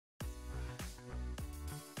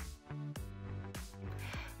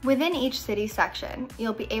Within each city section,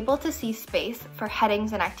 you'll be able to see space for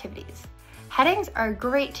headings and activities. Headings are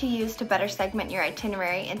great to use to better segment your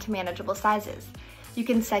itinerary into manageable sizes. You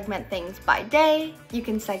can segment things by day, you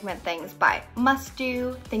can segment things by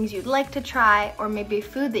must-do, things you'd like to try, or maybe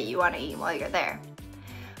food that you want to eat while you're there.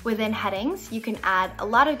 Within headings, you can add a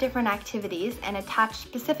lot of different activities and attach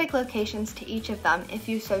specific locations to each of them if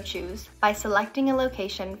you so choose by selecting a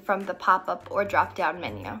location from the pop-up or drop-down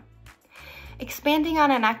menu. Expanding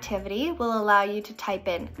on an activity will allow you to type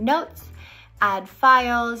in notes, add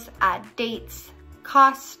files, add dates,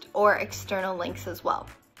 cost, or external links as well.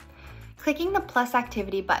 Clicking the plus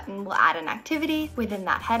activity button will add an activity within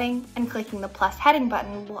that heading, and clicking the plus heading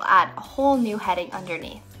button will add a whole new heading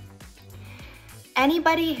underneath.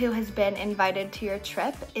 Anybody who has been invited to your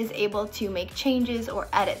trip is able to make changes or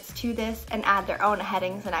edits to this and add their own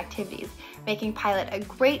headings and activities, making Pilot a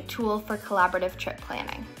great tool for collaborative trip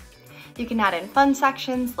planning. You can add in fun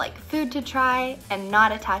sections like food to try and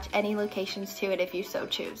not attach any locations to it if you so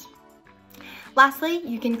choose. Lastly,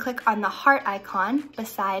 you can click on the heart icon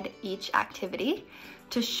beside each activity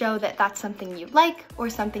to show that that's something you like or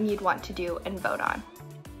something you'd want to do and vote on.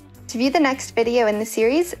 To view the next video in the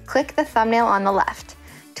series, click the thumbnail on the left.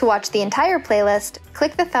 To watch the entire playlist,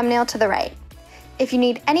 click the thumbnail to the right. If you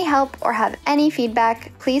need any help or have any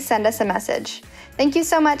feedback, please send us a message. Thank you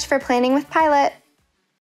so much for planning with Pilot!